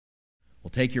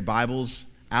Take your Bibles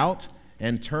out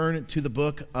and turn to the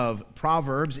book of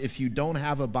Proverbs. If you don't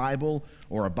have a Bible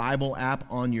or a Bible app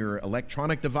on your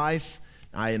electronic device,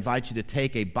 I invite you to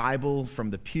take a Bible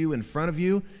from the pew in front of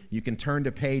you. You can turn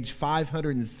to page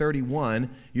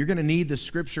 531. You're going to need the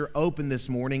scripture open this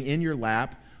morning in your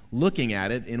lap, looking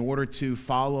at it in order to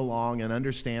follow along and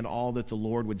understand all that the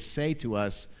Lord would say to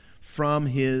us from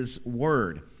His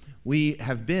Word. We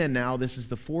have been now, this is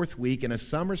the fourth week in a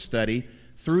summer study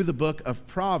through the book of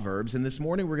Proverbs, and this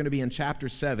morning we're going to be in chapter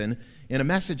 7 in a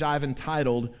message I've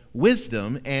entitled,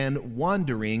 Wisdom and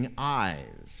Wandering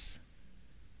Eyes.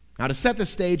 Now, to set the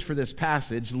stage for this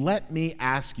passage, let me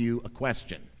ask you a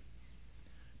question.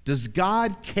 Does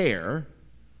God care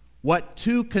what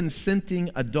two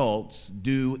consenting adults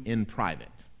do in private?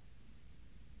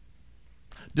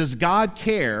 Does God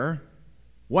care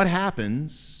what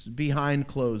happens behind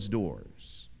closed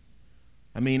doors?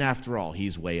 I mean, after all,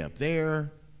 He's way up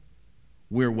there,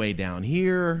 we're way down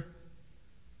here.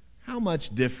 How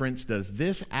much difference does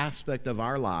this aspect of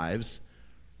our lives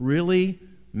really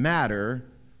matter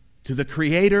to the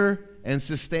Creator and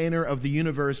Sustainer of the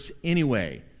universe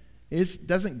anyway?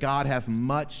 Doesn't God have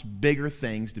much bigger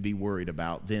things to be worried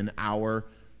about than our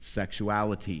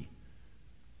sexuality?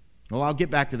 Well, I'll get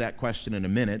back to that question in a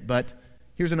minute, but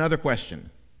here's another question.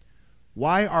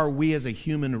 Why are we as a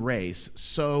human race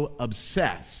so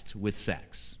obsessed with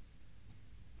sex?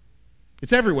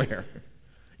 It's everywhere.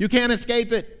 You can't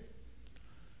escape it.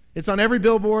 It's on every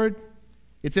billboard.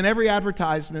 It's in every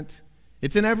advertisement.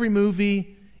 It's in every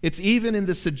movie. It's even in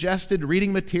the suggested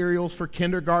reading materials for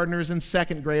kindergartners and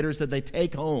second graders that they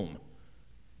take home.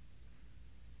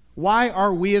 Why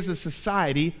are we as a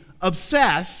society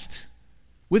obsessed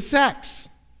with sex?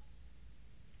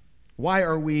 Why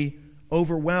are we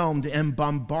overwhelmed and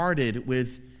bombarded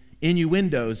with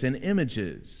innuendos and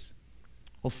images?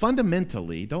 Well,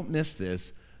 fundamentally, don't miss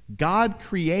this, God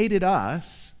created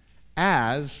us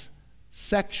as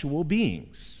sexual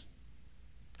beings.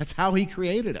 That's how He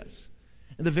created us.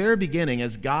 In the very beginning,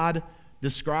 as God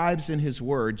describes in His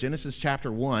Word, Genesis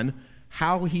chapter 1,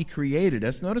 how He created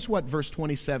us, notice what verse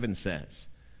 27 says.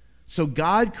 So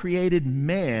God created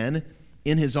man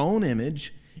in His own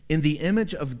image. In the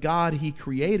image of God He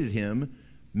created him,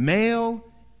 male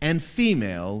and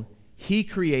female He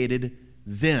created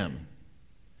them.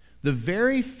 The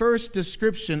very first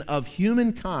description of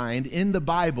humankind in the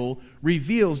Bible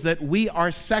reveals that we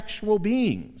are sexual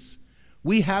beings.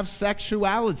 We have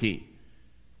sexuality.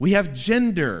 We have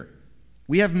gender.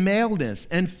 We have maleness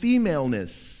and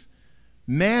femaleness,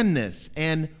 manness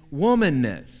and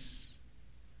womanness.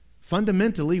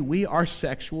 Fundamentally, we are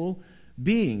sexual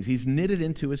beings. He's knitted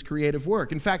into His creative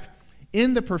work. In fact,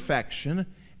 in the perfection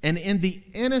and in the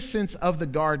innocence of the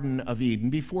Garden of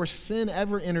Eden, before sin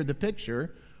ever entered the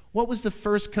picture, what was the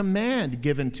first command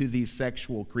given to these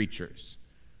sexual creatures?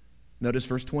 Notice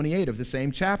verse 28 of the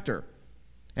same chapter.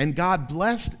 And God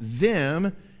blessed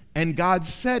them, and God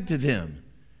said to them,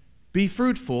 be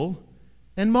fruitful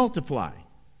and multiply.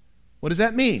 What does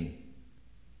that mean?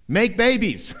 Make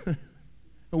babies.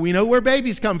 We know where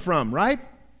babies come from, right?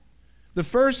 The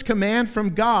first command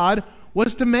from God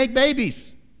was to make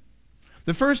babies.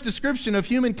 The first description of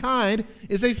humankind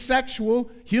is a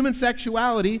human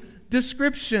sexuality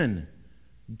description.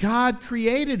 God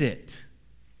created it.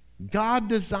 God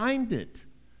designed it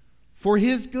for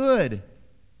His good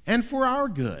and for our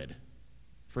good,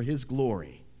 for His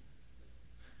glory.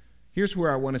 Here's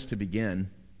where I want us to begin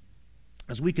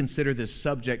as we consider this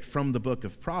subject from the book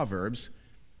of Proverbs,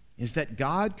 is that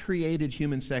God created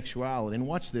human sexuality. And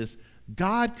watch this.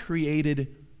 God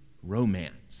created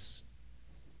romance.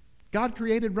 God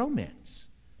created romance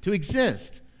to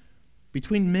exist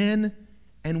between men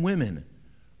and women.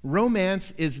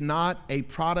 Romance is not a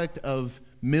product of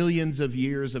millions of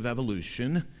years of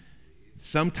evolution,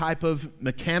 some type of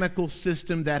mechanical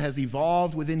system that has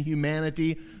evolved within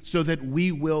humanity so that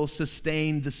we will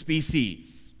sustain the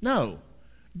species. No,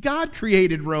 God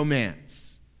created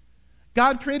romance.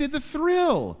 God created the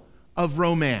thrill of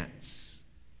romance.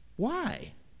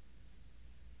 Why?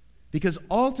 Because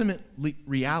ultimate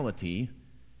reality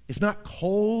is not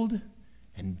cold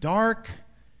and dark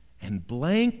and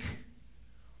blank.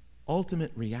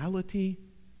 Ultimate reality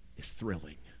is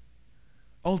thrilling.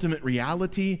 Ultimate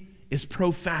reality is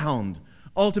profound.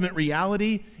 Ultimate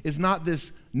reality is not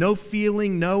this no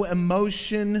feeling, no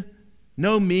emotion,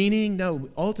 no meaning. No,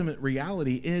 ultimate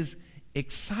reality is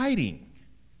exciting.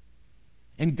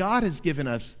 And God has given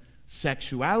us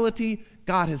sexuality.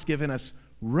 God has given us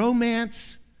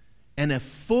romance and a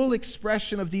full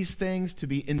expression of these things to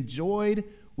be enjoyed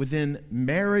within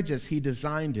marriage as He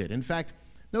designed it. In fact,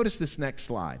 notice this next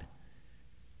slide.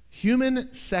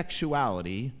 human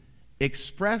sexuality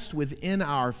expressed within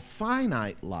our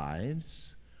finite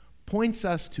lives points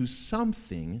us to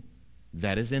something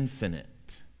that is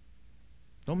infinite.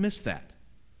 Don't miss that.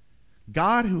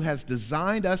 God, who has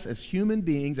designed us as human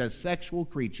beings, as sexual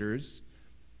creatures,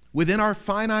 within our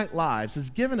finite lives, has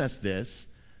given us this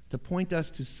to point us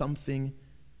to something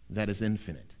that is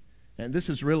infinite. And this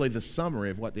is really the summary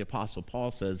of what the Apostle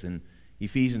Paul says in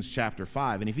Ephesians chapter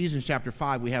 5. In Ephesians chapter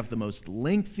 5, we have the most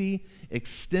lengthy,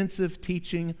 extensive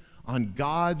teaching on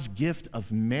God's gift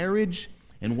of marriage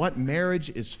and what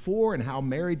marriage is for and how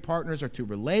married partners are to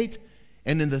relate.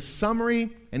 And in the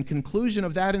summary and conclusion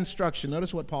of that instruction,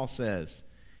 notice what Paul says.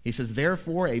 He says,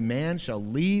 "Therefore a man shall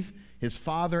leave his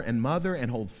father and mother and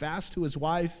hold fast to his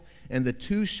wife, and the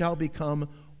two shall become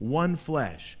one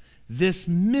flesh." This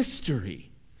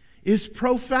mystery is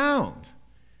profound.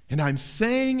 And I'm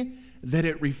saying that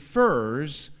it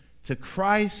refers to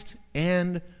Christ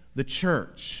and the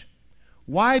church.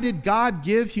 Why did God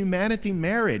give humanity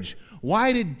marriage?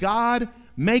 Why did God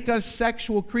make us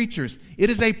sexual creatures? It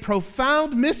is a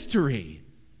profound mystery.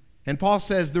 And Paul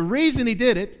says the reason he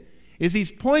did it is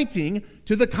he's pointing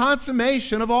to the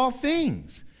consummation of all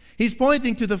things. He's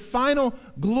pointing to the final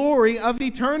glory of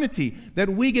eternity, that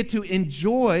we get to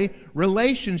enjoy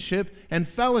relationship and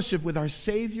fellowship with our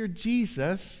Savior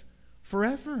Jesus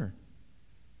forever.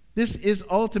 This is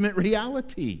ultimate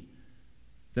reality.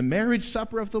 The marriage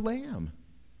supper of the Lamb.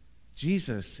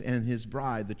 Jesus and his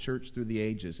bride, the church through the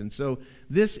ages. And so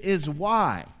this is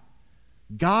why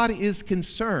God is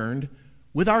concerned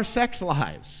with our sex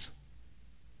lives.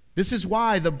 This is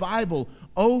why the Bible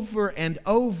over and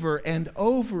over and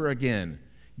over again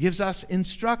gives us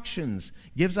instructions,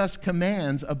 gives us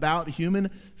commands about human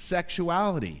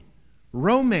sexuality.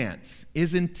 Romance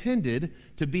is intended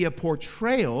to be a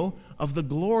portrayal of the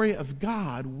glory of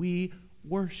God we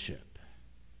worship.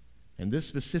 And this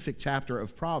specific chapter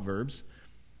of Proverbs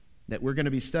that we're going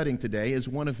to be studying today is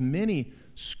one of many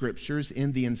scriptures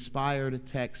in the inspired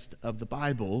text of the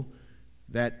Bible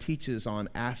that teaches on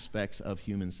aspects of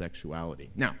human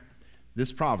sexuality. Now,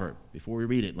 this proverb, before we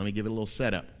read it, let me give it a little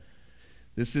setup.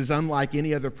 This is unlike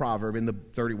any other proverb in the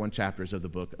 31 chapters of the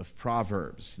book of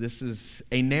Proverbs. This is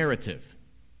a narrative.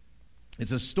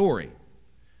 It's a story.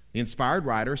 The inspired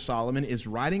writer, Solomon, is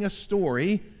writing a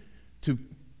story to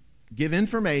give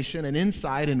information and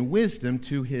insight and wisdom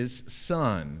to his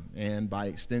son, and by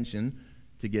extension,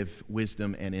 to give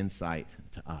wisdom and insight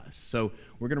to us. So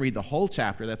we're going to read the whole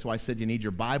chapter. That's why I said you need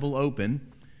your Bible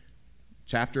open.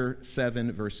 Chapter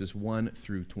 7, verses 1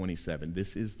 through 27.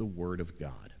 This is the word of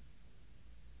God.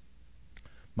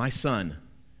 "My son,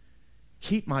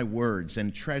 keep my words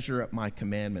and treasure up my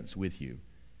commandments with you.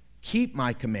 Keep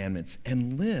my commandments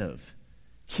and live.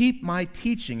 Keep my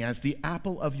teaching as the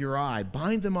apple of your eye.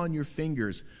 Bind them on your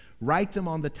fingers. Write them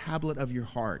on the tablet of your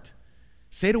heart.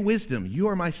 Say to wisdom, you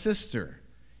are my sister,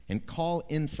 and call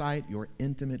insight your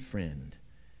intimate friend,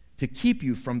 to keep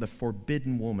you from the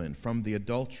forbidden woman, from the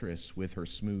adulteress with her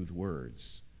smooth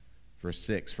words." Verse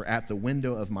 6, "For at the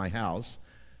window of my house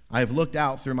I have looked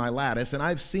out through my lattice, and I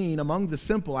have seen among the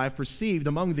simple, I have perceived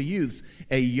among the youths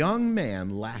a young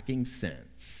man lacking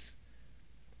sense,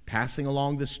 passing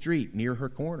along the street near her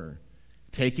corner,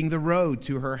 taking the road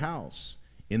to her house,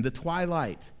 in the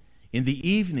twilight, in the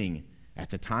evening, at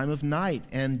the time of night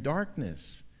and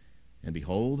darkness. And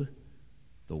behold,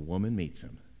 the woman meets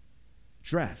him,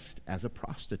 dressed as a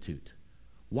prostitute,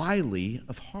 wily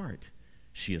of heart.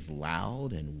 She is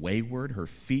loud and wayward. Her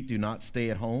feet do not stay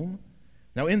at home.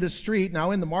 Now in the street,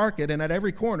 now in the market, and at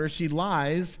every corner, she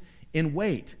lies in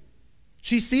wait.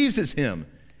 She seizes him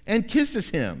and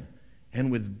kisses him.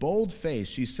 And with bold face,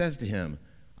 she says to him,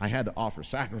 I had to offer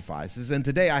sacrifices, and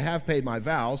today I have paid my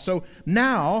vows. So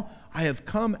now I have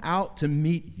come out to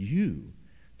meet you,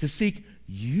 to seek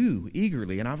you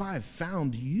eagerly, and I have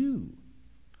found you.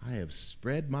 I have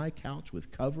spread my couch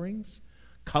with coverings,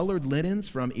 colored linens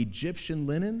from Egyptian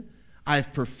linen. I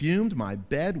have perfumed my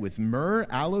bed with myrrh,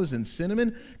 aloes, and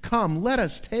cinnamon. Come, let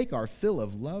us take our fill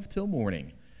of love till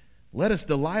morning. Let us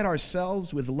delight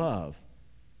ourselves with love.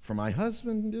 For my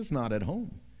husband is not at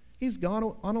home. He's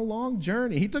gone on a long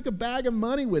journey. He took a bag of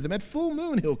money with him. At full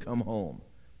moon he'll come home.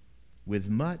 With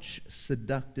much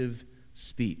seductive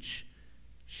speech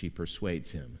she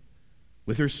persuades him.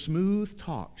 With her smooth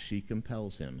talk she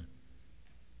compels him.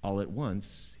 All at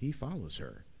once he follows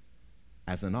her,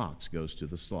 as an ox goes to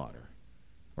the slaughter,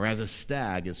 or as a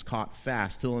stag is caught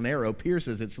fast till an arrow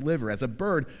pierces its liver, as a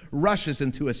bird rushes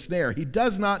into a snare. He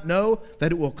does not know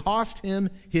that it will cost him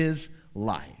his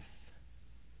life.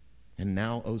 And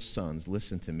now, O sons,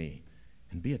 listen to me,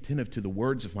 and be attentive to the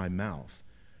words of my mouth.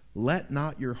 Let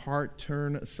not your heart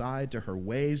turn aside to her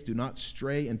ways. Do not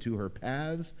stray into her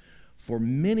paths. For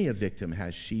many a victim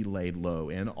has she laid low,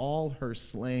 and all her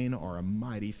slain are a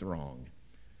mighty throng.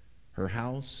 Her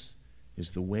house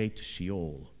is the way to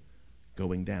Sheol,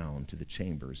 going down to the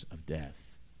chambers of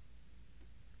death.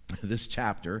 This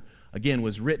chapter, again,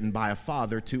 was written by a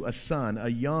father to a son, a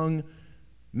young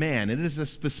man. It is a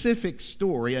specific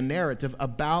story, a narrative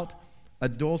about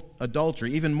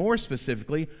adultery, even more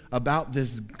specifically about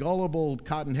this gullible,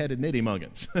 cotton-headed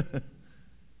nitty-muggins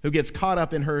who gets caught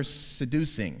up in her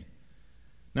seducing.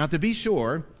 Now, to be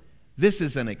sure, this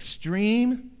is an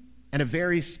extreme and a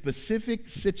very specific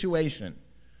situation,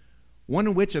 one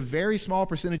in which a very small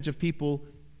percentage of people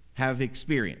have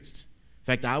experienced. In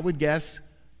fact, I would guess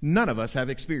none of us have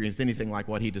experienced anything like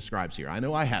what he describes here. I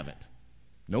know I haven't.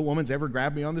 No woman's ever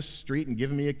grabbed me on the street and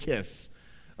given me a kiss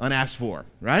unasked for,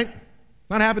 right?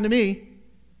 Not happened to me.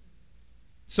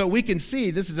 So we can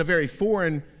see this is a very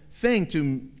foreign thing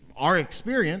to our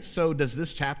experience. So does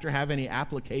this chapter have any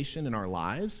application in our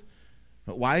lives?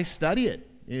 But why study it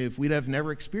if we'd have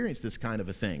never experienced this kind of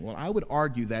a thing? Well, I would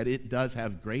argue that it does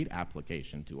have great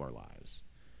application to our lives.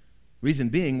 Reason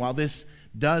being, while this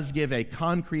does give a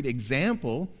concrete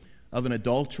example of an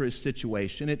adulterous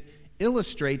situation, it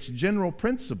illustrates general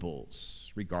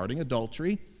principles regarding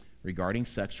adultery, regarding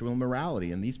sexual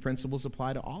immorality, and these principles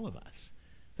apply to all of us.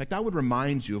 In fact, I would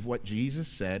remind you of what Jesus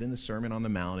said in the Sermon on the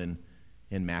Mount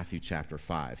in Matthew chapter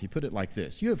 5. He put it like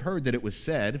this: "You have heard that it was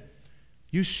said,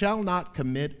 'You shall not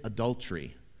commit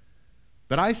adultery.'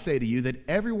 But I say to you that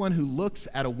everyone who looks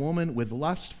at a woman with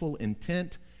lustful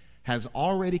intent has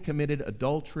already committed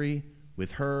adultery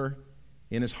with her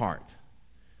in his heart."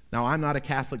 Now, I'm not a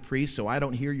Catholic priest, so I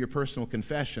don't hear your personal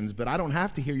confessions, but I don't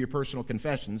have to hear your personal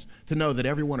confessions to know that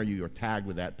every one of you are tagged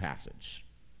with that passage.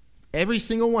 Every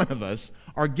single one of us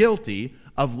are guilty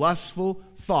of lustful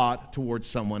thought towards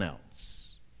someone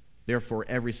else. Therefore,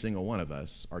 every single one of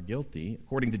us are guilty,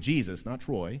 according to Jesus, not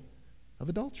Troy, of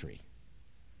adultery.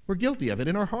 We're guilty of it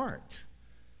in our heart,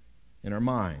 in our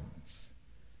minds.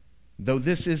 Though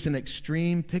this is an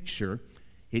extreme picture,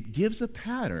 it gives a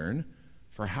pattern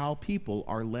for how people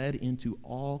are led into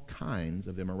all kinds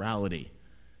of immorality.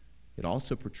 It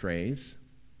also portrays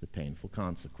the painful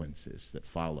consequences that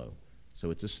follow. So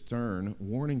it's a stern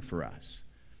warning for us.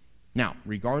 Now,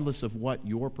 regardless of what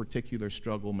your particular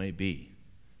struggle may be,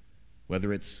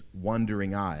 whether it's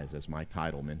wandering eyes, as my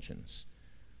title mentions,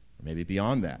 or maybe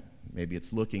beyond that, maybe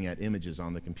it's looking at images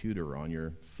on the computer or on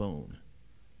your phone.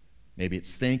 Maybe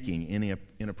it's thinking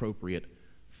inappropriate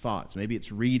thoughts. Maybe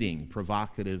it's reading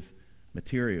provocative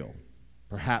material.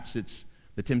 Perhaps it's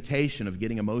the temptation of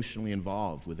getting emotionally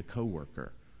involved with a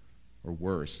coworker, or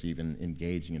worse, even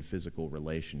engaging in physical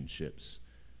relationships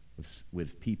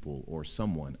with people or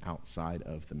someone outside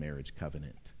of the marriage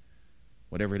covenant.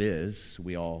 Whatever it is,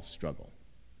 we all struggle.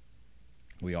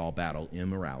 We all battle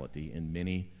immorality in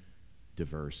many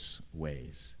diverse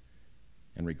ways.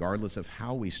 And regardless of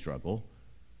how we struggle,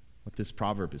 what this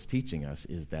proverb is teaching us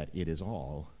is that it is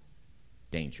all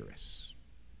dangerous,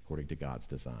 according to God's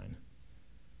design.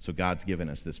 So God's given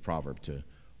us this proverb to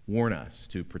warn us,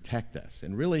 to protect us.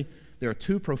 And really, there are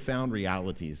two profound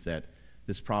realities that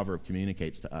this proverb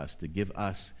communicates to us to give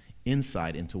us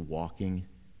insight into walking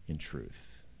in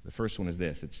truth. The first one is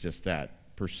this: it's just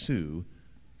that. Pursue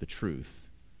the truth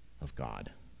of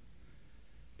God.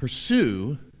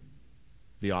 Pursue,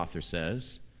 the author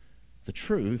says, the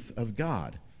truth of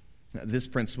God. Now, this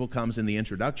principle comes in the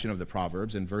introduction of the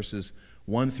Proverbs in verses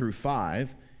 1 through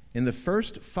 5. In the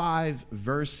first 5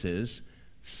 verses,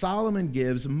 Solomon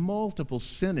gives multiple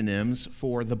synonyms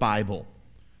for the Bible,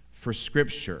 for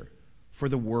Scripture, for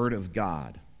the Word of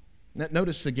God. Now,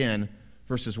 notice again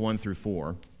verses 1 through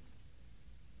 4.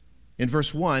 In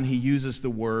verse 1, he uses the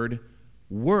word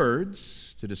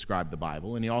words to describe the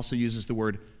Bible, and he also uses the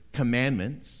word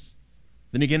commandments.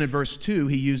 Then again in verse 2,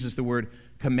 he uses the word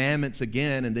commandments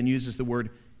again, and then uses the word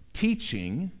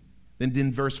teaching. Then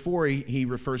in verse 4, he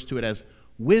refers to it as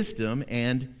wisdom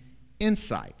and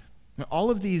insight. Now,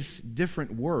 all of these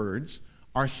different words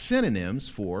are synonyms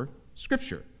for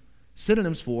Scripture,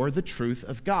 synonyms for the truth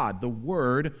of God, the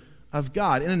Word of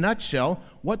God. In a nutshell,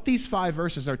 what these 5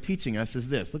 verses are teaching us is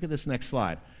this. Look at this next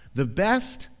slide. The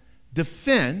best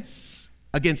defense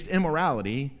against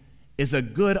immorality is a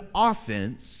good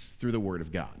offense through the Word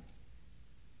of God.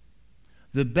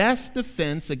 The best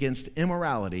defense against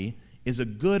immorality is a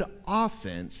good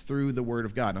offense through the Word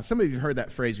of God. Now, some of you have heard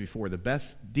that phrase before. The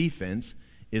best defense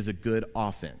is a good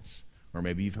offense. Or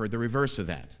maybe you've heard the reverse of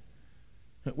that.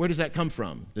 Where does that come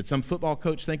from? Did some football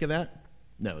coach think of that?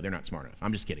 No, they're not smart enough.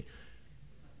 I'm just kidding.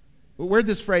 Where did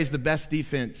this phrase, the best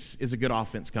defense is a good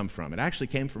offense, come from? It actually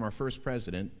came from our first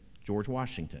president, George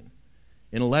Washington.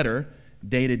 In a letter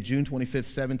dated June 25th,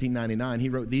 1799, he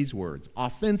wrote these words: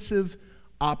 offensive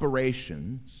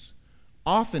operations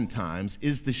oftentimes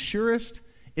is the surest,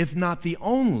 if not the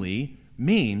only,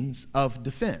 means of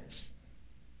defense.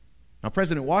 Now,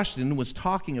 President Washington was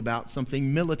talking about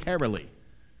something militarily.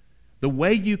 The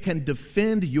way you can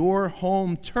defend your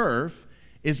home turf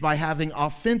is by having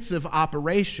offensive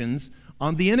operations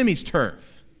on the enemy's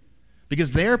turf.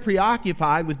 Because they're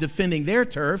preoccupied with defending their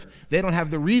turf, they don't have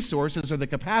the resources or the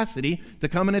capacity to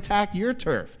come and attack your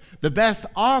turf. The best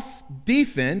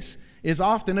defense is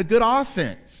often a good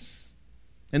offense.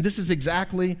 And this is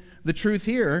exactly the truth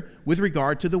here with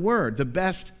regard to the word. The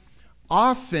best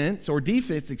offense or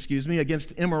defense,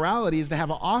 against immorality is to have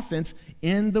an offense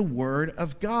in the Word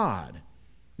of God.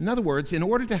 In other words, in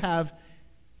order to have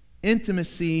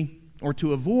intimacy or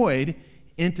to avoid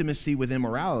intimacy with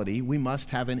immorality, we must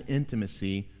have an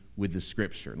intimacy with the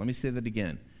Scripture. Let me say that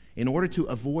again. In order to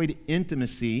avoid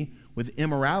intimacy with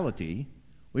immorality,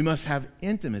 we must have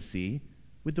intimacy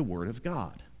with the Word of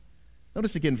God.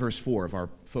 Notice again verse 4 of our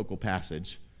focal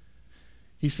passage.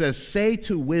 He says, say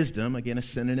to wisdom, again a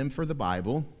synonym for the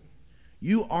Bible,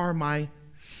 you are my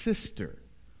sister.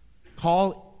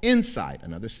 Call insight,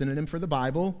 another synonym for the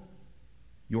Bible,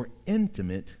 your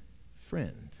intimate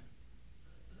friend.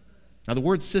 Now the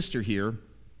word sister here,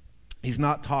 he's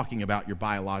not talking about your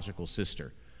biological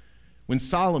sister. When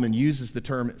Solomon uses the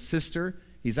term sister,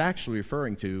 he's actually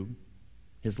referring to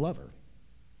his lover,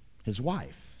 his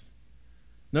wife.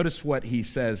 Notice what he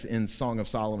says in Song of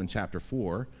Solomon chapter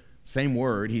 4. Same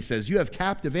word. He says, you have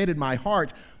captivated my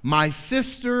heart, my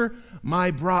sister, my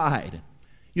bride.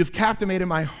 You've captivated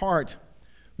my heart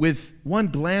with one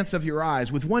glance of your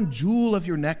eyes, with one jewel of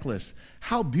your necklace.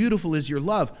 How beautiful is your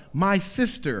love, my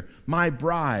sister, my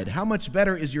bride. How much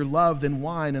better is your love than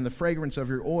wine, and the fragrance of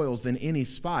your oils than any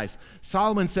spice.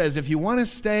 Solomon says, if you want to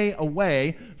stay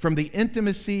away from the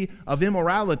intimacy of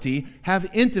immorality, have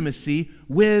intimacy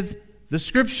with the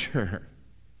Scripture.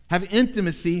 Have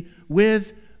intimacy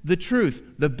with the truth.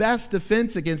 The best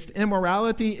defense against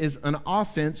immorality is an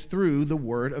offense through the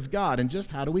Word of God. And just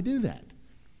how do we do that?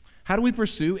 How do we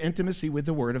pursue intimacy with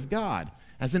the Word of God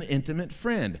as an intimate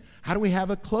friend? How do we have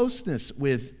a closeness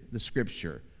with the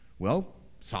Scripture? Well,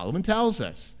 Solomon tells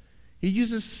us. He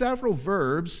uses several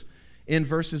verbs in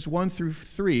verses 1 through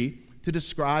 3 to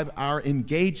describe our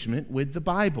engagement with the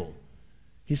Bible.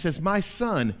 He says, my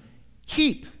son,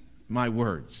 keep my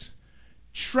words.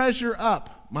 Treasure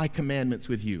up my commandments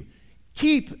with you.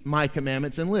 Keep my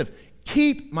commandments and live.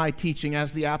 Keep my teaching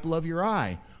as the apple of your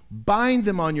eye. Bind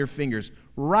them on your fingers.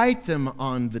 Write them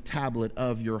on the tablet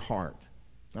of your heart.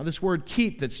 Now, this word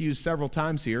keep that's used several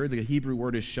times here, the Hebrew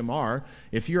word is shamar.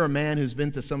 If you're a man who's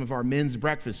been to some of our men's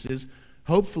breakfasts,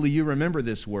 hopefully you remember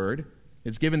this word.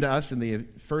 It's given to us in the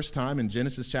first time in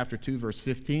Genesis chapter 2, verse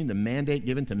 15, the mandate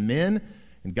given to men.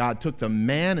 And God took the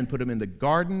man and put him in the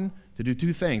garden to do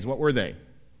two things. What were they?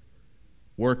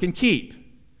 Work and keep.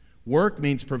 Work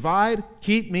means provide.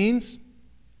 Keep means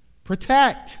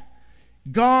protect,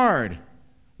 guard,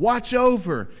 watch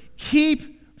over.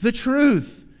 Keep the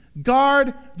truth.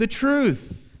 Guard the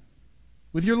truth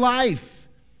with your life.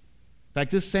 In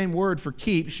fact, this same word for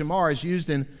keep, shamar, is used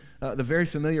in the very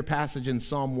familiar passage in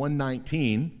Psalm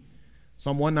 119.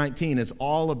 Psalm 119 is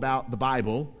all about the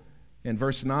Bible. In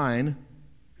verse 9,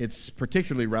 it's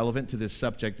particularly relevant to this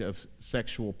subject of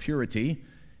sexual purity.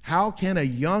 How can a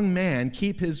young man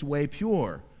keep his way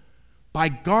pure? By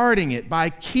guarding it,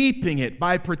 by keeping it,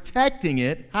 by protecting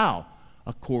it. How?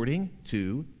 According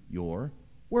to your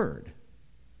word.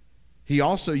 He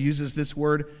also uses this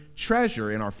word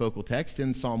treasure in our focal text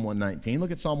in Psalm 119. Look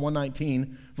at Psalm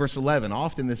 119, verse 11.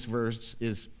 Often this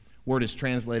word is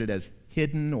translated as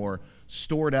hidden or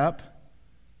stored up.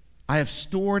 I have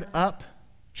stored up,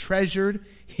 treasured,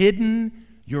 hidden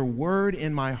your word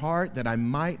in my heart that I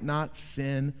might not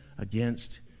sin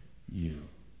against you.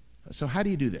 So how do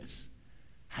you do this?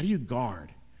 How do you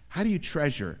guard? How do you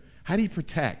treasure? How do you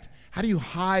protect? How do you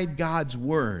hide God's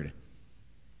word?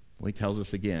 Well, he tells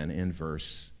us again in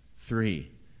verse 3,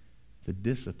 the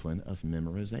discipline of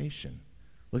memorization.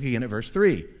 Look again at verse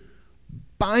 3.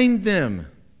 Bind them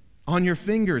on your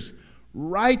fingers.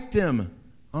 Write them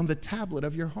on the tablet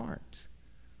of your heart.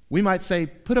 We might say,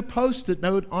 put a Post-it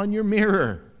note on your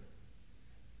mirror.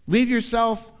 Leave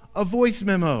yourself a voice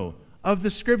memo of the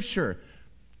Scripture.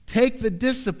 Take the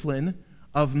discipline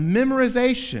of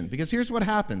memorization, because here's what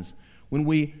happens. When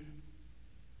we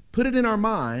put it in our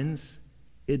minds,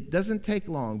 it doesn't take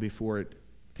long before it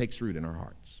takes root in our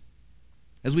hearts.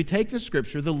 As we take the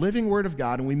Scripture, the living Word of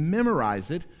God, and we memorize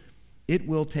it, it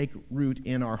will take root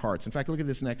in our hearts. In fact, look at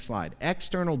this next slide.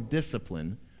 External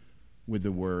discipline with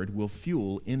the word will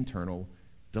fuel internal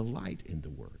delight in the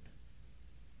word.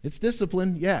 It's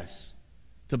discipline, yes.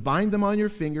 To bind them on your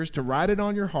fingers, to write it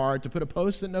on your heart, to put a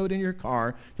Post-it note in your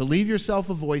car, to leave yourself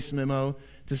a voice memo,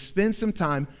 to spend some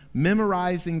time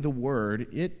memorizing the word.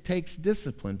 It takes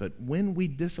discipline, but when we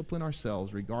discipline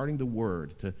ourselves regarding the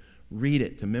word, to read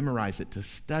it, to memorize it, to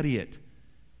study it,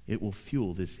 it will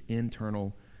fuel this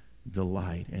internal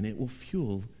delight, and it will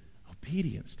fuel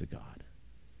obedience to God.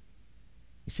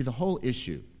 You see, the whole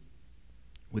issue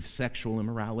with sexual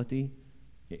immorality,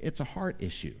 it's a heart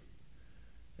issue.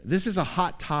 This is a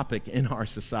hot topic in our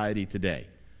society today.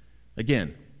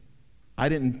 Again, I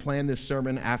didn't plan this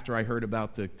sermon after I heard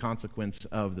about the consequence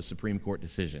of the Supreme Court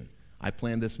decision. I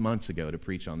planned this months ago to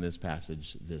preach on this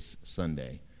passage this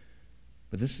Sunday.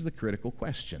 But this is the critical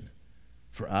question.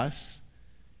 For us,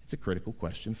 it's a critical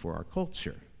question for our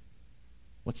culture.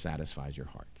 What satisfies your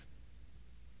heart?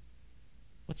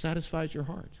 What satisfies your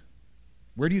heart?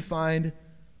 Where do you find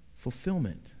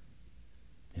fulfillment?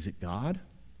 Is it God?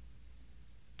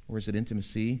 Or is it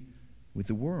intimacy with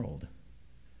the world?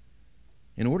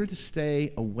 In order to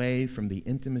stay away from the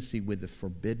intimacy with the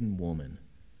forbidden woman,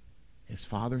 his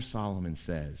father Solomon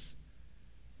says,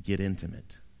 get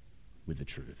intimate with the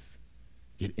truth.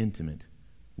 Get intimate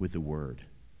with the word.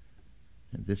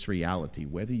 And this reality,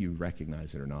 whether you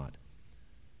recognize it or not,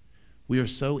 we are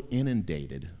so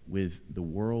inundated with the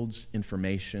world's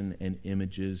information and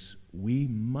images, we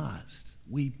must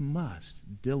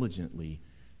diligently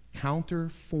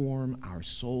counterform our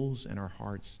souls and our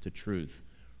hearts to truth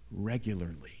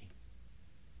regularly.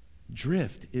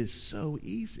 Drift is so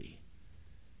easy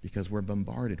because we're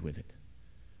bombarded with it.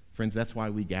 Friends, that's why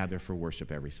we gather for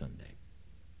worship every Sunday.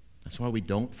 That's why we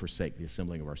don't forsake the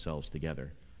assembling of ourselves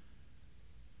together.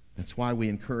 That's why we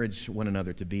encourage one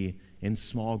another to be in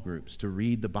small groups, to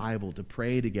read the Bible, to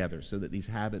pray together, so that these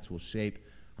habits will shape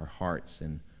our hearts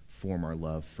and form our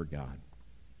love for God.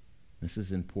 This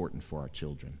is important for our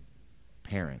children.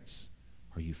 Parents,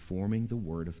 are you forming the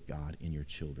Word of God in your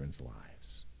children's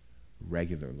lives?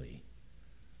 Regularly,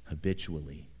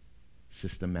 habitually,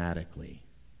 systematically.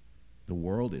 The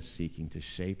world is seeking to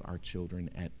shape our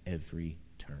children at every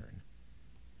turn.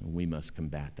 And we must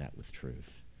combat that with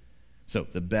truth. So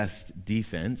the best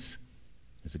defense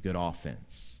is a good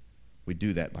offense. We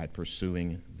do that by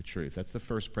pursuing the truth. That's the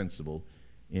first principle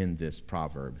in this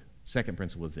proverb. Second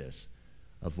principle is this: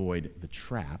 avoid the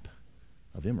trap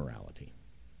of immorality.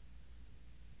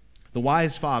 The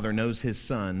wise father knows his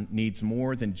son needs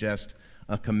more than just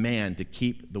a command to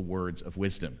keep the words of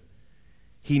wisdom.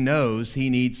 He knows he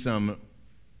needs some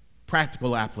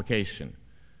practical application,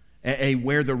 a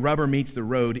where the rubber meets the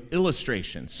road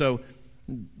illustration. So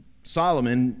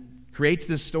Solomon creates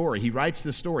this story. He writes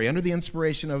this story under the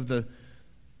inspiration of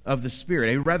the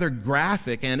Spirit, a rather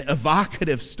graphic and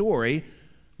evocative story,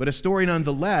 but a story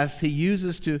nonetheless he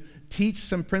uses to teach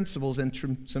some principles and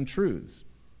some truths.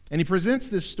 And he presents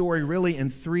this story really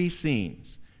in three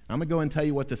scenes. I'm going to go and tell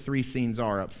you what the three scenes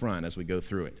are up front as we go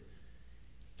through it.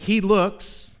 He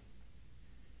looks,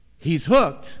 he's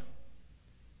hooked,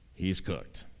 he's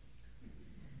cooked.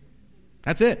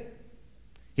 That's it.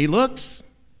 He looks,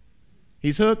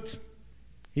 he's hooked,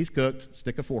 he's cooked.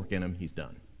 Stick a fork in him, he's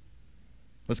done.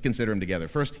 Let's consider them together.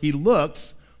 First, he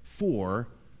looks for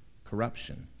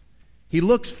corruption. He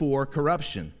looks for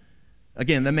corruption.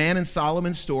 Again, the man in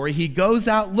Solomon's story, he goes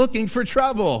out looking for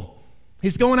trouble.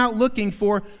 He's going out looking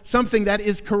for something that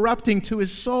is corrupting to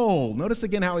his soul. Notice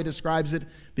again how he describes it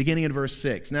beginning in verse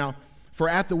 6. Now, for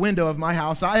at the window of my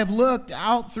house I have looked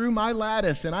out through my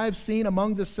lattice, and I have seen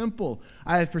among the simple,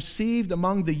 I have perceived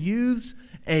among the youths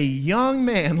a young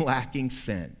man lacking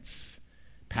sense,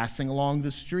 passing along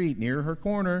the street near her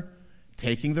corner,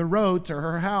 taking the road to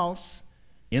her house,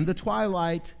 in the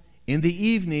twilight, in the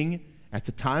evening, at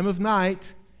the time of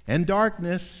night and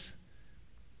darkness.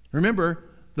 Remember,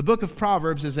 the book of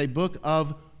Proverbs is a book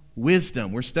of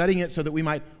wisdom. We're studying it so that we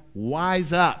might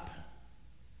wise up.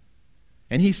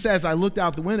 And he says, I looked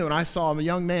out the window and I saw a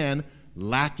young man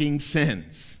lacking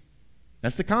sense.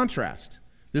 That's the contrast.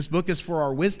 This book is for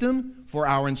our wisdom, for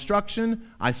our instruction.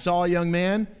 I saw a young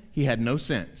man, he had no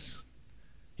sense.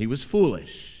 He was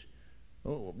foolish.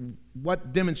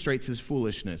 What demonstrates his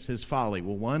foolishness, his folly?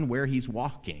 Well, one, where he's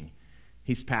walking.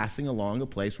 He's passing along a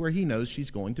place where he knows she's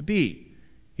going to be.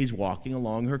 He's walking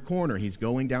along her corner. He's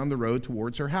going down the road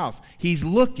towards her house. He's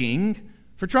looking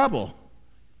for trouble.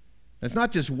 It's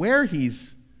not just where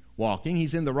he's walking.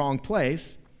 He's in the wrong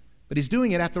place, but he's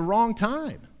doing it at the wrong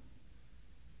time.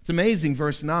 It's amazing,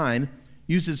 verse 9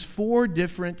 uses 4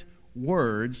 different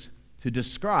words to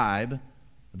describe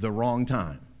the wrong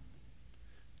time,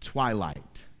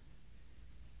 twilight,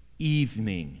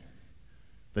 evening,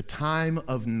 the time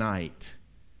of night,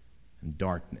 and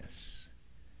darkness.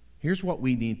 Here's what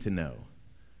we need to know.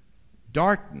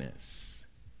 Darkness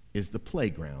is the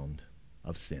playground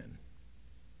of sin.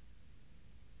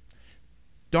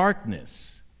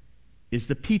 Darkness is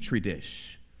the petri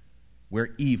dish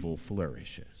where evil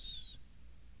flourishes.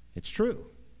 It's true.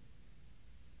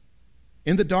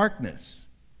 In the darkness,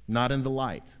 not in the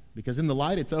light. Because in the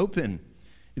light, it's open,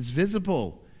 it's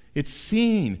visible, it's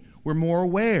seen, we're more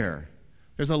aware.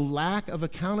 There's a lack of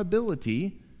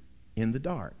accountability in the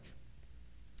dark.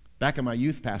 Back in my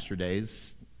youth pastor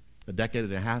days, a decade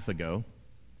and a half ago,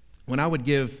 when I would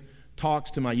give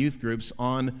talks to my youth groups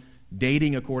on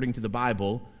dating according to the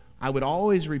Bible, I would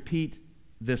always repeat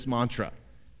this mantra.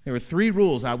 There were 3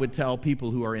 rules I would tell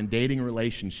people who are in dating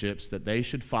relationships that they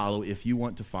should follow if you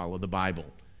want to follow the Bible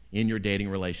in your dating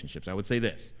relationships. I would say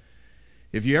this.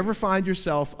 If you ever find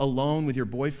yourself alone with your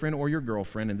boyfriend or your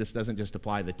girlfriend, and this doesn't just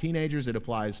apply to teenagers, it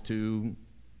applies to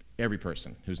every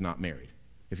person who's not married.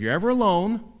 If you're ever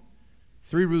alone,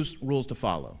 3 rules to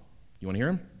follow. You want to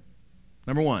hear them?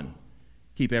 Number 1,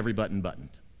 keep every button buttoned.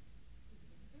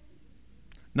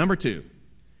 Number 2,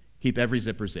 keep every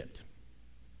zipper zipped.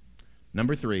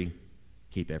 Number 3,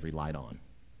 keep every light on.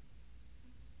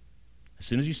 As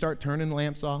soon as you start turning the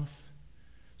lamps off,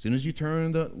 as soon as you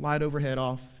turn the light overhead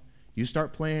off, you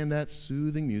start playing that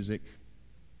soothing music.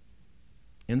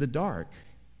 In the dark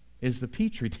is the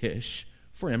petri dish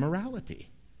for immorality.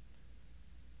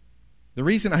 The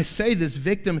reason I say this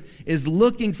victim is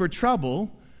looking for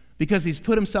trouble because he's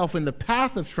put himself in the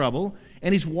path of trouble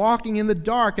and he's walking in the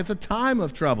dark at the time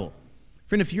of trouble.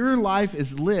 Friend, if your life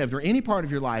is lived, or any part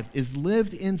of your life is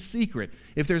lived in secret,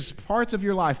 if there's parts of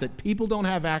your life that people don't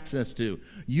have access to,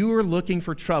 you are looking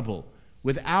for trouble.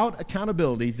 Without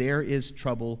accountability, there is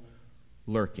trouble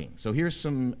lurking. So here's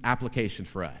some application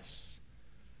for us.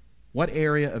 What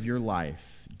area of your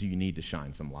life do you need to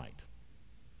shine some light?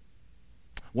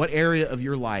 What area of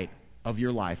your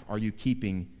life are you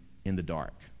keeping in the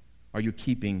dark? Are you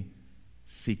keeping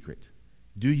secret?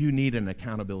 Do you need an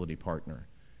accountability partner?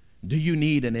 Do you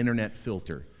need an internet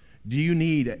filter? Do you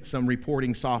need some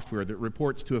reporting software that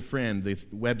reports to a friend the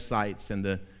websites and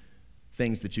the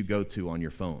things that you go to on your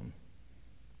phone?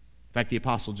 In fact, the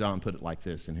Apostle John put it like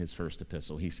this in his first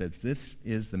epistle. He said, "This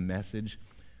is the message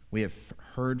we have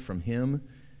heard from him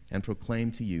and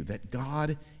proclaimed to you, that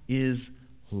God is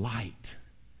light,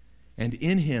 and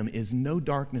in him is no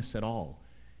darkness at all.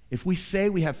 If we say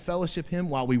we have fellowship with him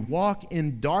while we walk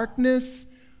in darkness,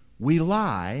 we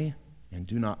lie and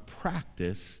do not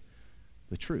practice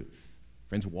the truth."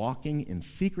 Friends, walking in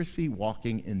secrecy,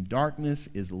 walking in darkness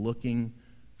is looking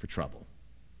for trouble.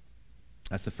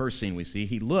 That's the first scene we see.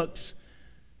 He looks.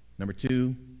 Number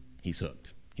 2, he's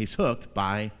hooked. He's hooked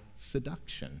by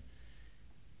seduction.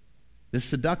 This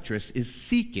seductress is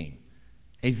seeking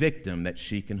a victim that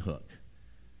she can hook.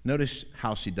 Notice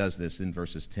how she does this in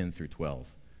verses 10 through 12.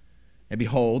 "And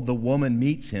behold, the woman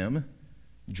meets him,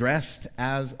 dressed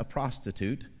as a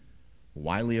prostitute,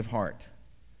 wily of heart.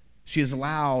 She is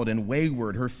loud and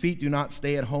wayward. Her feet do not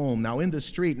stay at home. Now in the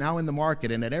street, now in the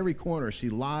market, and at every corner she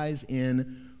lies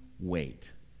in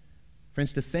wait."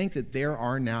 Friends, to think that there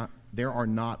are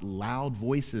not loud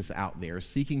voices out there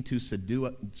seeking to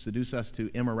seduce us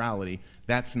to immorality,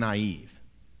 that's naive.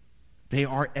 They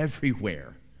are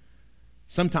everywhere.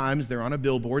 Sometimes they're on a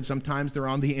billboard, sometimes they're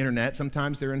on the internet,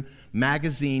 sometimes they're in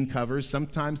magazine covers,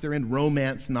 sometimes they're in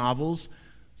romance novels,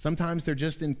 sometimes they're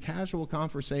just in casual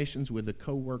conversations with a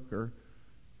coworker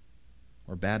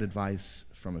or bad advice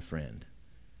from a friend.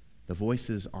 The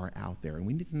voices are out there, and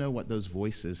we need to know what those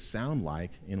voices sound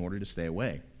like in order to stay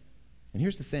away. And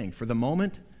here's the thing. For the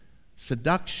moment,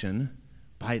 seduction,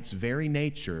 by its very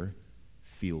nature,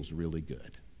 feels really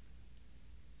good.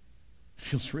 It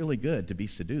feels really good to be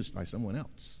seduced by someone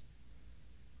else.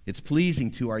 It's pleasing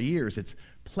to our ears. It's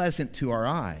pleasant to our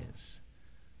eyes.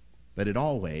 But it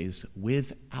always,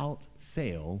 without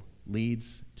fail,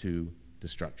 leads to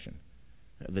destruction.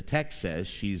 The text says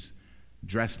she's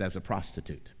dressed as a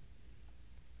prostitute.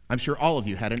 I'm sure all of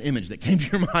you had an image that came to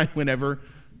your mind whenever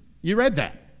you read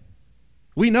that.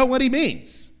 We know what he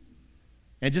means.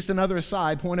 And just another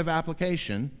aside, point of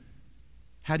application,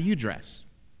 how do you dress?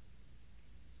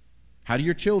 How do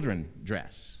your children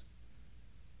dress?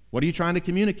 What are you trying to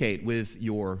communicate with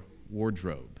your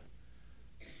wardrobe?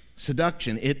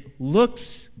 Seduction, it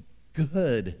looks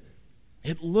good.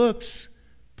 It looks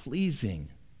pleasing.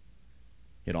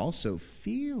 It also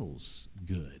feels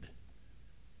good.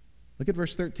 Look at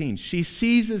verse 13. She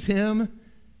seizes him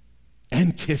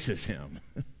and kisses him.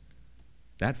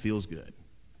 That feels good.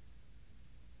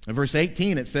 In verse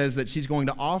 18, it says that she's going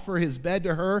to offer his bed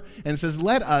to her and says,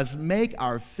 let us make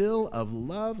our fill of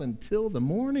love until the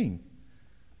morning.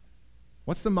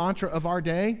 What's the mantra of our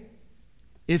day?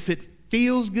 If it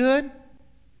feels good,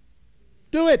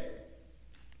 do it.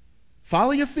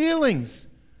 Follow your feelings.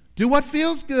 Do what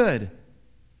feels good.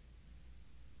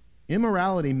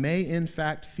 Immorality may, in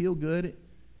fact, feel good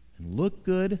and look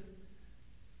good,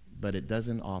 but it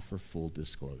doesn't offer full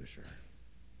disclosure.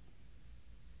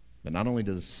 But not only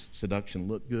does seduction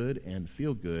look good and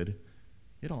feel good,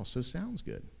 it also sounds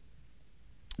good.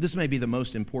 This may be the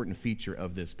most important feature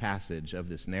of this passage, of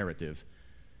this narrative.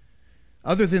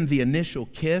 Other than the initial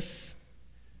kiss,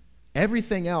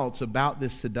 everything else about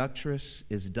this seductress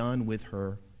is done with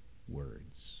her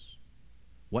words.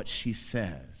 What she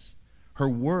says. Her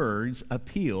words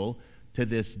appeal to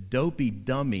this dopey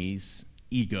dummy's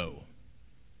ego.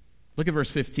 Look at verse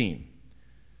 15.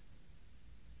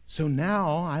 So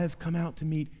now I have come out to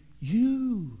meet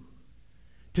you,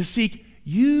 to seek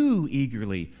you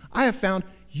eagerly. I have found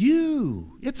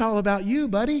you. It's all about you,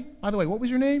 buddy. By the way, what was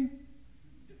your name?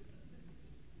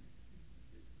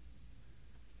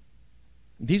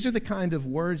 These are the kind of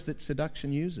words that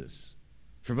seduction uses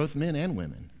for both men and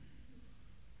women.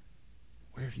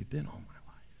 Where have you been all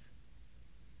my life?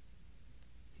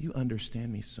 You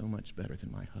understand me so much better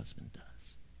than my husband does.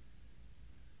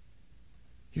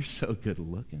 You're so good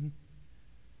looking.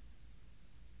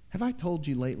 Have I told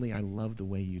you lately I love the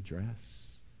way you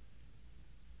dress?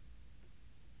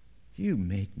 You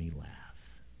make me laugh.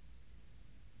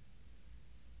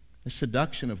 The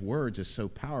seduction of words is so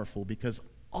powerful because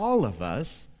all of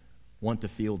us want to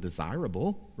feel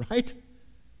desirable, right?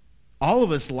 All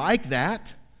of us like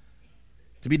that,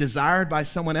 to be desired by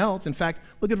someone else. In fact,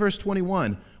 look at verse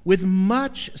 21. With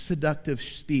much seductive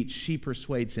speech, she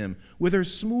persuades him. With her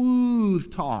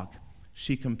smooth talk,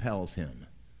 she compels him.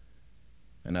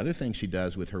 Another thing she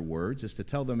does with her words is to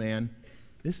tell the man,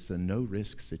 this is a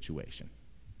no-risk situation.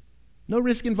 No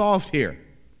risk involved here.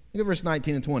 Look at verse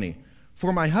 19 and 20.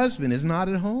 For my husband is not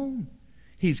at home.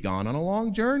 He's gone on a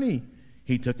long journey.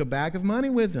 He took a bag of money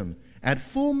with him. At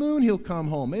full moon, he'll come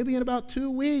home, maybe in about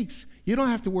 2 weeks. You don't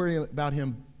have to worry about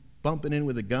him bumping in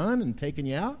with a gun and taking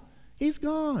you out. He's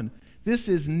gone. This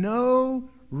is no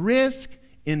risk,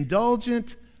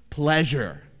 indulgent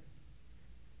pleasure.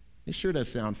 It sure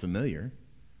does sound familiar.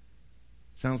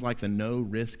 Sounds like the no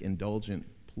risk, indulgent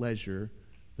pleasure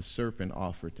the serpent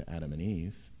offered to Adam and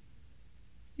Eve.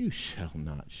 You shall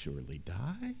not surely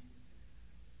die.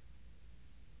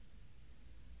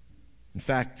 In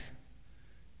fact,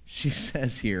 she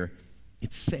says here,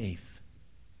 it's safe.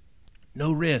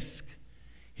 No risk.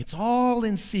 It's all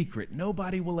in secret.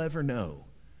 Nobody will ever know.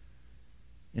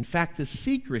 In fact, the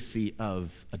secrecy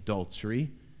of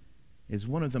adultery is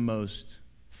one of the most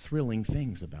thrilling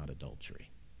things about adultery.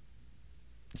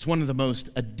 It's one of the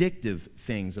most addictive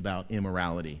things about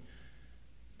immorality.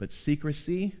 But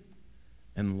secrecy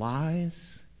and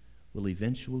lies will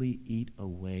eventually eat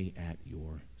away at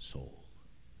your soul.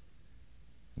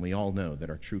 And we all know that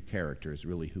our true character is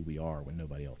really who we are when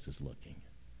nobody else is looking.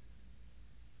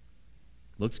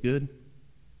 Looks good,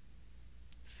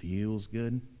 feels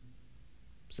good,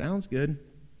 sounds good,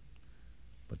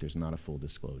 but there's not a full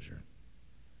disclosure.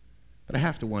 But I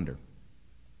have to wonder,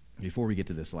 before we get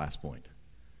to this last point,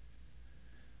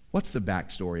 what's the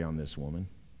backstory on this woman?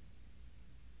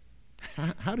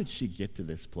 How did she get to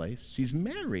this place? She's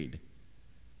married.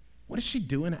 What is she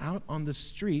doing out on the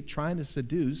street trying to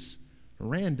seduce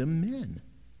random men?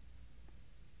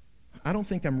 I don't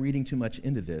think I'm reading too much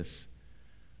into this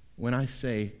when I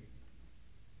say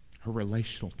her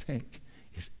relational tank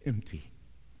is empty.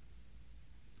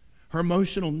 Her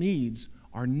emotional needs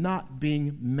are not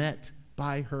being met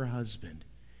by her husband.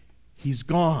 He's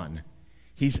gone.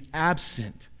 He's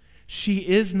absent. She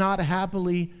is not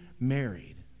happily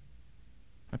married.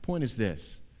 My point is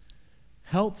this: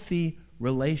 healthy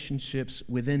relationships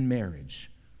within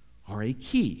marriage are a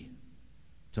key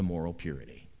to moral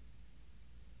purity.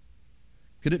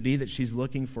 Could it be that she's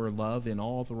looking for love in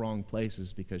all the wrong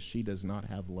places because she does not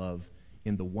have love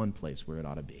in the one place where it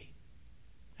ought to be,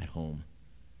 at home?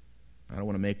 I don't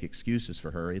want to make excuses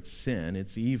for her. It's sin,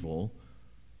 it's evil,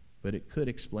 but it could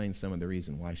explain some of the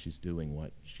reason why she's doing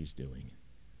what she's doing.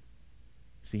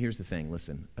 See, here's the thing.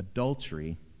 Listen,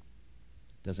 adultery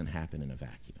doesn't happen in a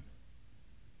vacuum.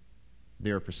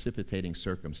 There are precipitating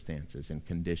circumstances and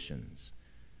conditions.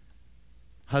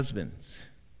 Husbands,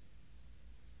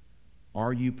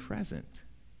 are you present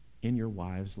in your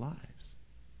wives' lives?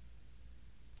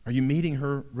 Are you meeting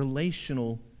her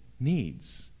relational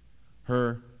needs,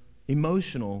 her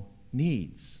emotional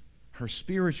needs, her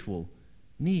spiritual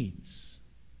needs?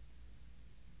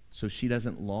 so she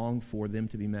doesn't long for them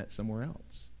to be met somewhere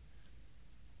else.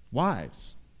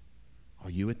 Wives, are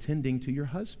you attending to your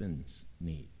husband's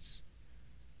needs?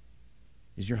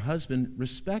 Is your husband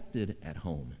respected at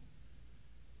home?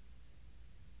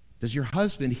 Does your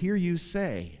husband hear you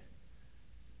say,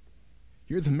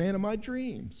 "You're the man of my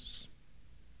dreams.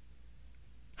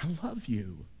 I love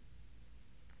you.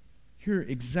 You're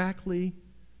exactly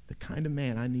the kind of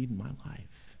man I need in my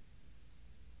life"?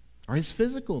 Are his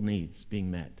physical needs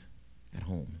being met at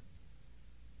home?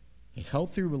 A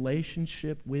healthy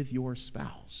relationship with your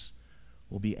spouse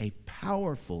will be a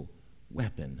powerful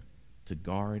weapon to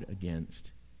guard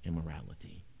against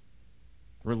immorality.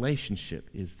 Relationship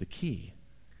is the key.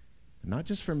 Not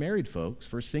just for married folks,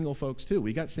 for single folks too.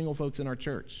 We got single folks in our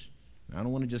church. I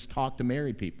don't want to just talk to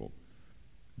married people.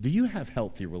 Do you have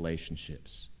healthy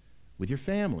relationships with your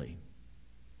family?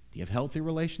 Do you have healthy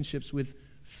relationships with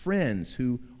friends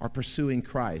who are pursuing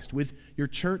Christ, with your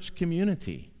church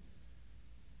community?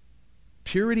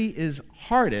 Purity is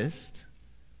hardest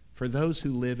for those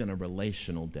who live in a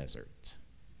relational desert.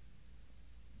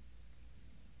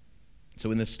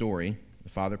 So in this story, the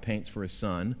father paints for his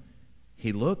son.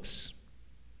 He looks,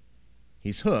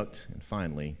 he's hooked, and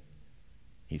finally,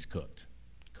 he's cooked.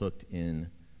 Cooked in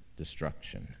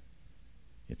destruction.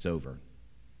 It's over.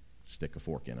 Stick a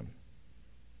fork in him.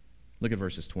 Look at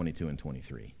verses 22 and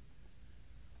 23.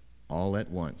 All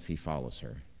at once he follows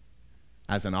her.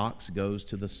 As an ox goes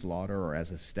to the slaughter, or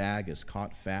as a stag is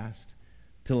caught fast,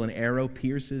 till an arrow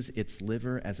pierces its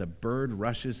liver, as a bird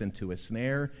rushes into a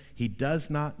snare, he does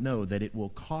not know that it will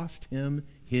cost him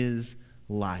his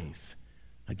life.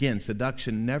 Again,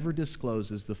 seduction never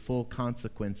discloses the full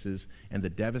consequences and the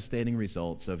devastating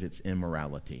results of its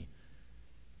immorality.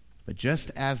 But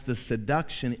just as the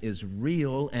seduction is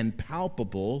real and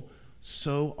palpable,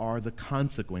 so are the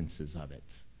consequences of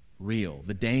it. Real,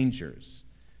 the dangers.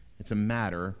 It's a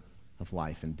matter of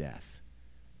life and death.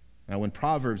 Now, when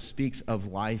Proverbs speaks of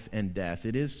life and death,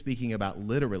 it is speaking about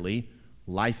literally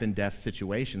life and death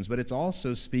situations, but it's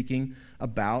also speaking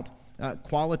about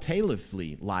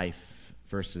qualitatively life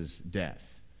versus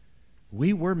death.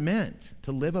 We were meant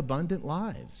to live abundant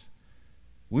lives.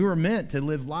 We were meant to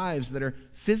live lives that are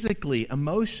physically,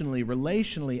 emotionally,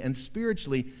 relationally, and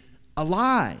spiritually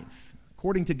alive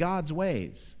according to God's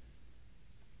ways.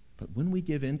 But when we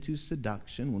give in to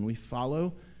seduction, when we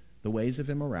follow the ways of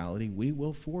immorality, we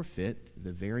will forfeit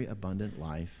the very abundant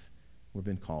life we've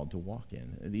been called to walk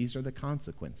in. These are the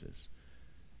consequences.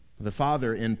 The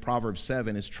father in Proverbs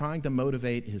 7 is trying to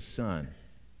motivate his son.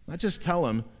 Not just tell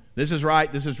him, this is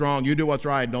right, this is wrong, you do what's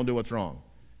right, don't do what's wrong.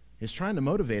 He's trying to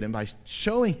motivate him by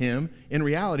showing him, in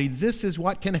reality, this is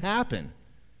what can happen.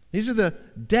 These are the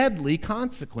deadly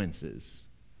consequences.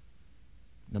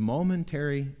 The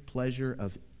momentary pleasure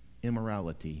of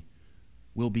immorality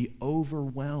will be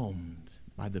overwhelmed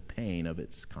by the pain of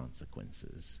its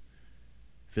consequences.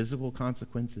 Physical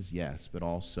consequences, yes, but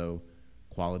also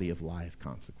quality of life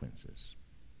consequences.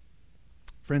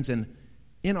 Friends,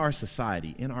 in our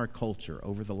society, in our culture,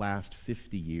 over the last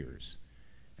 50 years,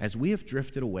 as we have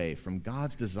drifted away from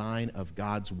God's design of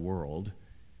God's world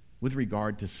with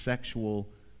regard to sexual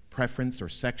preference or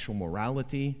sexual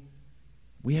morality,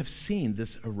 we have seen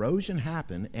this erosion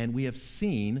happen, and we have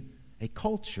seen a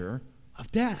culture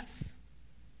of death.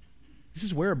 This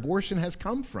is where abortion has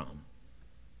come from.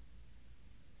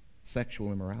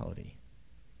 Sexual immorality.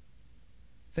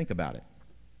 Think about it.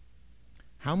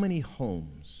 How many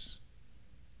homes,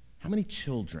 how many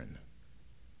children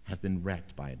have been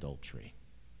wrecked by adultery?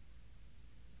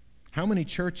 How many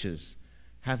churches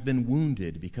have been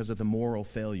wounded because of the moral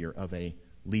failure of a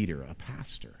leader, a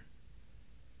pastor?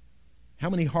 How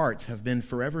many hearts have been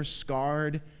forever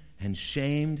scarred and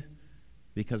shamed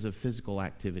because of physical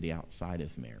activity outside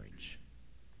of marriage?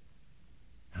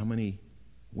 How many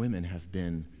women have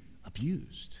been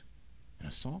abused and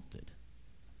assaulted?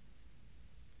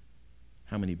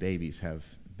 How many babies have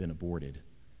been aborted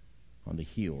on the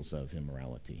heels of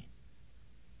immorality?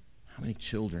 How many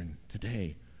children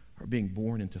today are being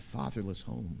born into fatherless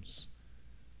homes?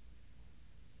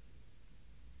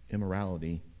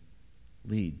 Immorality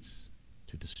leads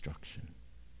to destruction.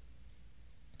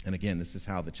 And again, this is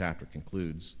how the chapter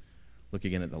concludes. Look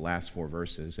again at the last 4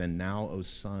 verses. And now, O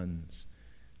sons,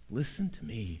 listen to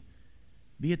me.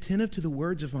 Be attentive to the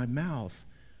words of my mouth.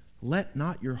 Let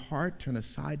not your heart turn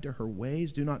aside to her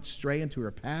ways. Do not stray into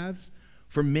her paths.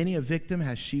 For many a victim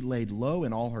has she laid low,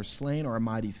 and all her slain are a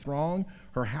mighty throng.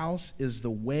 Her house is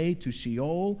the way to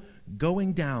Sheol,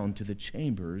 going down to the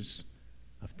chambers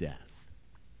of death.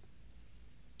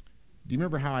 Do you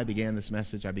remember how I began this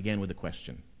message? I began with a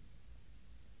question.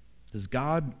 Does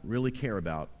God really care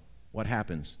about what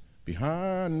happens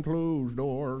behind closed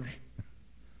doors?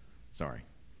 Sorry.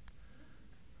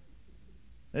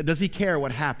 Does he care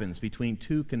what happens between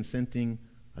two consenting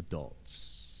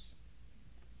adults?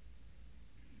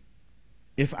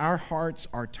 If our hearts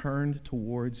are turned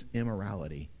towards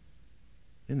immorality,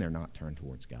 then they're not turned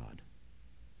towards God.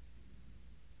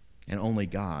 And only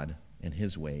God and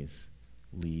his ways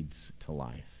leads to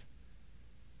life.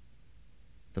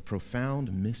 The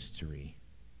profound mystery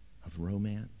of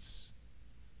romance,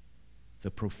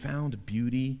 the profound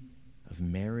beauty of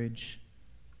marriage,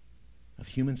 of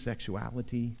human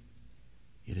sexuality,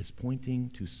 it is pointing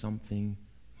to something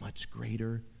much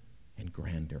greater and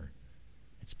grander.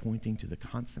 It's pointing to the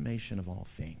consummation of all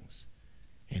things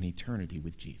and eternity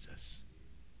with Jesus,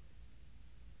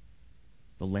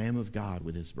 the Lamb of God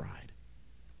with his bride.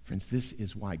 Friends, this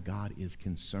is why God is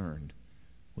concerned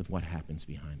with what happens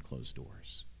behind closed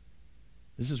doors.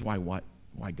 This is why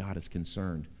God is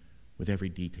concerned with every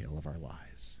detail of our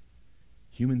lives.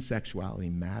 Human sexuality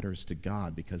matters to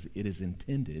God because it is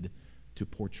intended to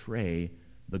portray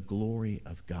the glory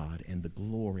of God and the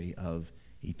glory of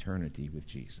eternity with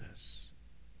Jesus.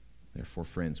 Therefore,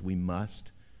 friends, we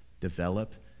must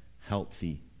develop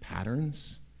healthy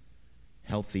patterns,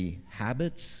 healthy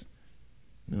habits.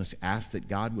 We must ask that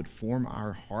God would form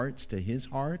our hearts to his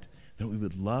heart, that we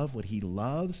would love what he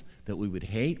loves, that we would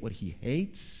hate what he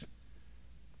hates.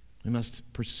 We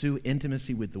must pursue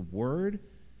intimacy with the Word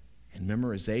and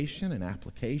memorization and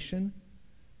application.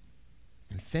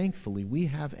 And thankfully, we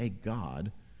have a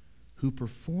God who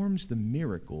performs the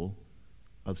miracle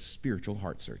of spiritual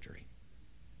heart surgery.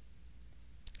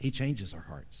 He changes our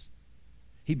hearts.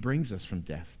 He brings us from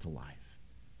death to life.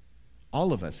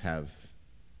 All of us have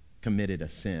committed a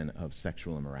sin of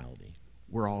sexual immorality.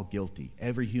 We're all guilty.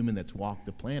 Every human that's walked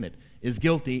the planet is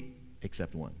guilty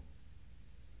except one.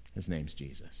 His name's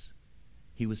Jesus.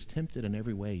 He was tempted in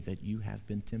every way that you have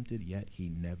been tempted, yet he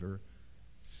never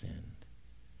sinned.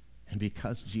 And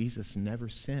because Jesus never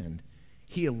sinned,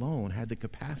 he alone had the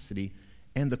capacity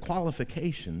and the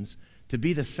qualifications to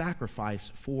be the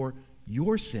sacrifice for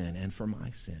your sin and for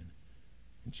my sin.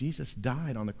 And Jesus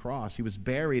died on the cross. He was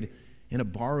buried in a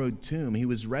borrowed tomb. He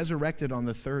was resurrected on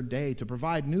the third day to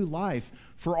provide new life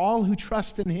for all who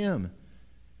trust in him.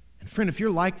 And friend, if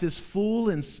you're like this fool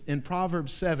in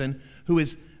Proverbs 7 who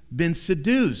has been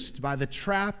seduced by the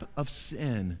trap of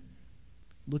sin,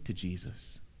 look to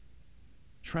Jesus.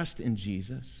 Trust in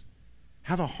Jesus.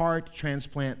 Have a heart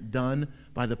transplant done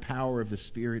by the power of the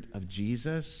Spirit of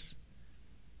Jesus.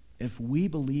 If we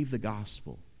believe the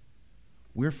gospel,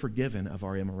 we're forgiven of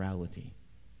our immorality.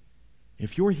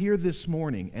 If you're here this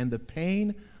morning and the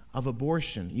pain of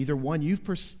abortion, either one you've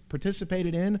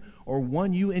participated in or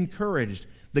one you encouraged,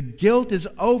 the guilt is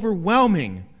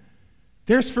overwhelming.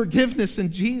 There's forgiveness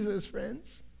in Jesus,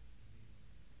 friends.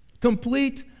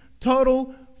 Complete,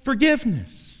 total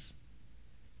forgiveness.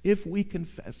 If we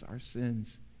confess our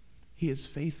sins, he is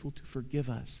faithful to forgive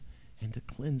us and to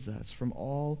cleanse us from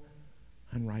all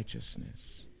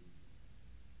unrighteousness.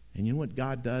 And you know what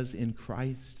God does in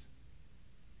Christ?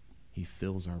 He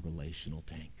fills our relational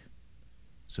tank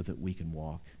so that we can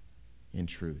walk in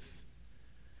truth.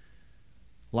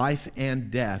 Life and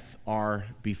death are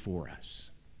before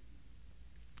us.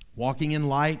 Walking in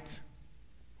light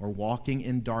or walking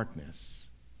in darkness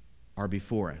are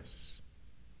before us.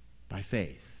 By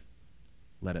faith,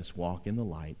 let us walk in the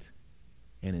light,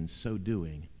 and in so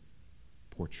doing,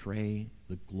 portray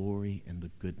the glory and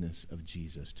the goodness of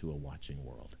Jesus to a watching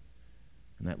world.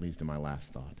 And that leads to my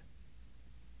last thought.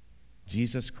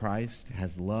 Jesus Christ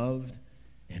has loved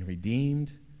and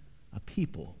redeemed a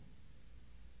people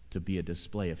to be a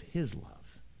display of his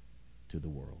love to the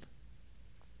world.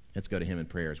 Let's go to him in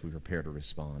prayer as we prepare to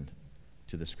respond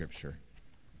to the Scripture.